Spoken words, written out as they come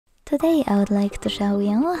Today I would like to show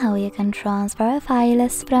you how you can transfer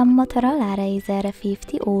files from Motorola Razr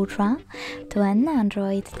 50 Ultra to an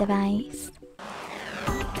Android device.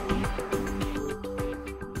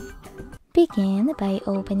 Begin by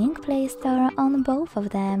opening Play Store on both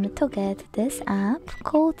of them to get this app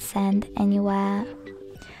called Send Anywhere.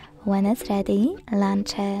 When it's ready,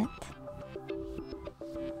 launch it.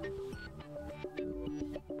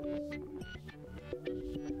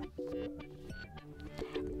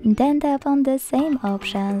 Then tap on the same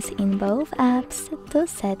options in both apps to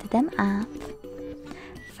set them up.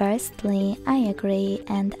 Firstly, I agree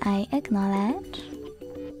and I acknowledge.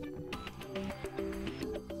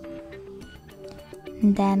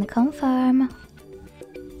 Then confirm,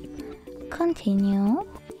 continue,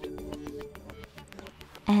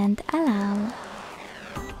 and allow.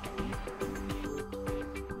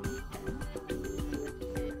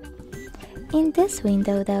 In this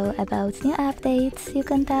window though about new updates, you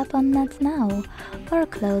can tap on Not Now or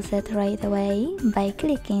close it right away by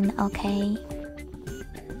clicking OK.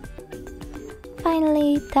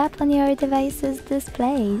 Finally, tap on your device's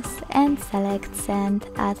displays and select Send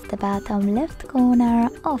at the bottom left corner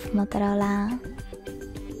of Motorola.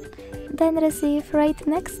 Then receive right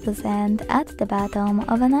next to Send at the bottom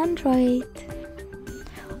of an Android.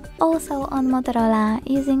 Also on Motorola,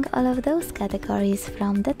 using all of those categories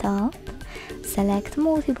from the top, select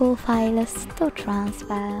multiple files to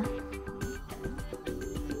transfer.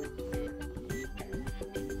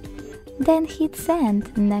 Then hit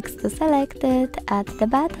Send next to Selected at the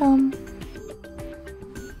bottom.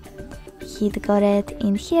 Hit Got It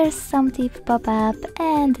in Here's Some Tip pop-up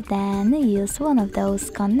and then use one of those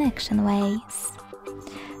connection ways.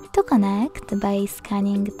 To connect by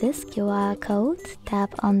scanning this QR code,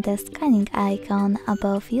 tap on the scanning icon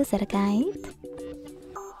above User Guide.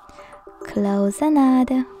 Close and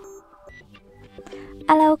add.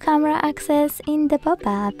 Allow camera access in the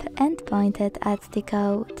pop-up and point it at the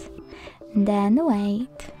code. Then wait.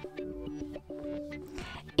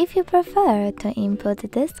 If you prefer to input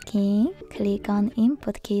this key, click on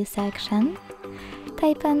Input Key section,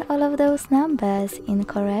 type in all of those numbers in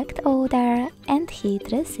correct order and hit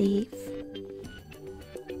Receive.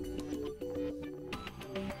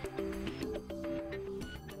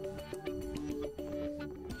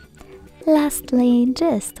 Lastly,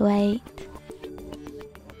 just wait.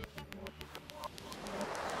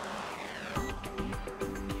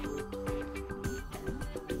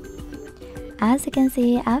 As you can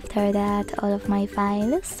see, after that, all of my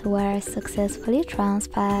files were successfully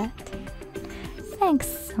transferred. Thanks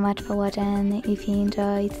so much for watching. If you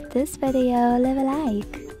enjoyed this video, leave a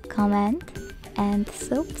like, comment and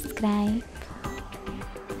subscribe.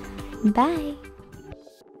 Bye!